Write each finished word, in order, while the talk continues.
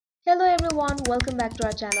Hello everyone, welcome back to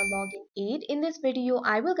our channel Login 8. In this video,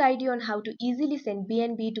 I will guide you on how to easily send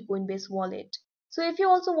BNB to Coinbase Wallet. So if you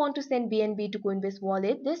also want to send BNB to Coinbase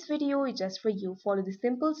Wallet, this video is just for you. Follow the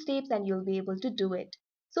simple steps and you'll be able to do it.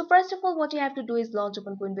 So first of all, what you have to do is launch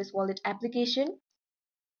open Coinbase Wallet application.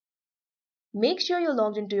 Make sure you're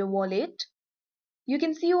logged into your wallet. You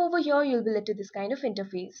can see over here, you'll be led to this kind of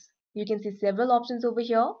interface. You can see several options over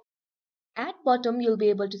here. At bottom, you'll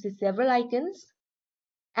be able to see several icons.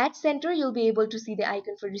 At center, you'll be able to see the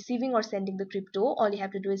icon for receiving or sending the crypto. All you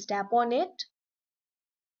have to do is tap on it.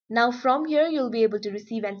 Now from here, you'll be able to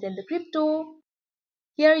receive and send the crypto.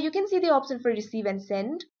 Here you can see the option for receive and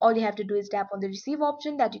send. All you have to do is tap on the receive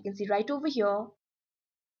option that you can see right over here.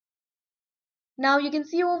 Now you can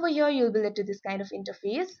see over here, you'll be led to this kind of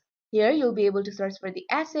interface. Here you'll be able to search for the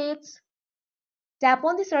assets. Tap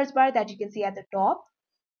on the search bar that you can see at the top.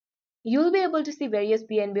 You'll be able to see various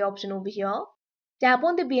BNB option over here. Tap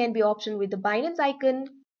on the BNB option with the Binance icon.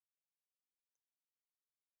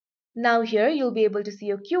 Now here you'll be able to see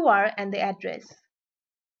your QR and the address.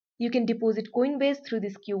 You can deposit Coinbase through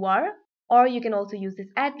this QR, or you can also use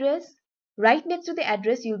this address. Right next to the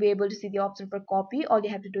address, you'll be able to see the option for copy. All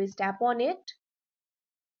you have to do is tap on it.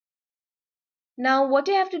 Now what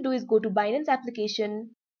you have to do is go to Binance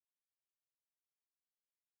application.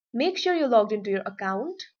 Make sure you're logged into your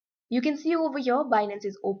account. You can see over here Binance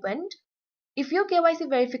is opened. If your KYC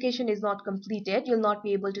verification is not completed, you'll not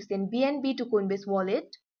be able to send BNB to Coinbase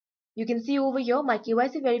Wallet. You can see over here my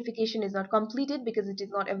KYC verification is not completed because it is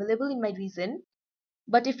not available in my region.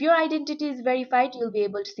 But if your identity is verified, you'll be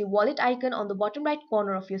able to see wallet icon on the bottom right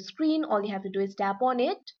corner of your screen. All you have to do is tap on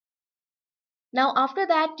it. Now after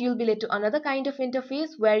that, you'll be led to another kind of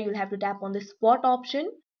interface where you'll have to tap on the spot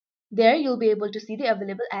option. There you'll be able to see the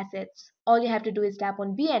available assets. All you have to do is tap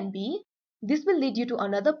on BNB. This will lead you to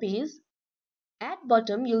another page. At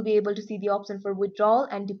bottom, you'll be able to see the option for withdrawal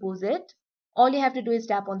and deposit. All you have to do is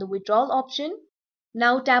tap on the withdrawal option.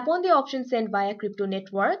 Now tap on the option send via crypto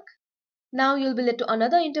network. Now you'll be led to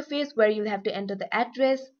another interface where you'll have to enter the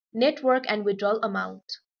address, network and withdrawal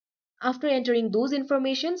amount. After entering those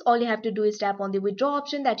informations, all you have to do is tap on the withdraw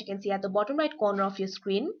option that you can see at the bottom right corner of your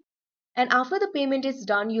screen. And after the payment is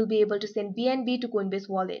done, you'll be able to send BNB to Coinbase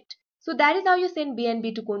Wallet. So that is how you send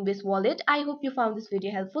BNB to Coinbase Wallet. I hope you found this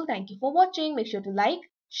video helpful. Thank you for watching. Make sure to like,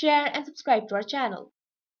 share and subscribe to our channel.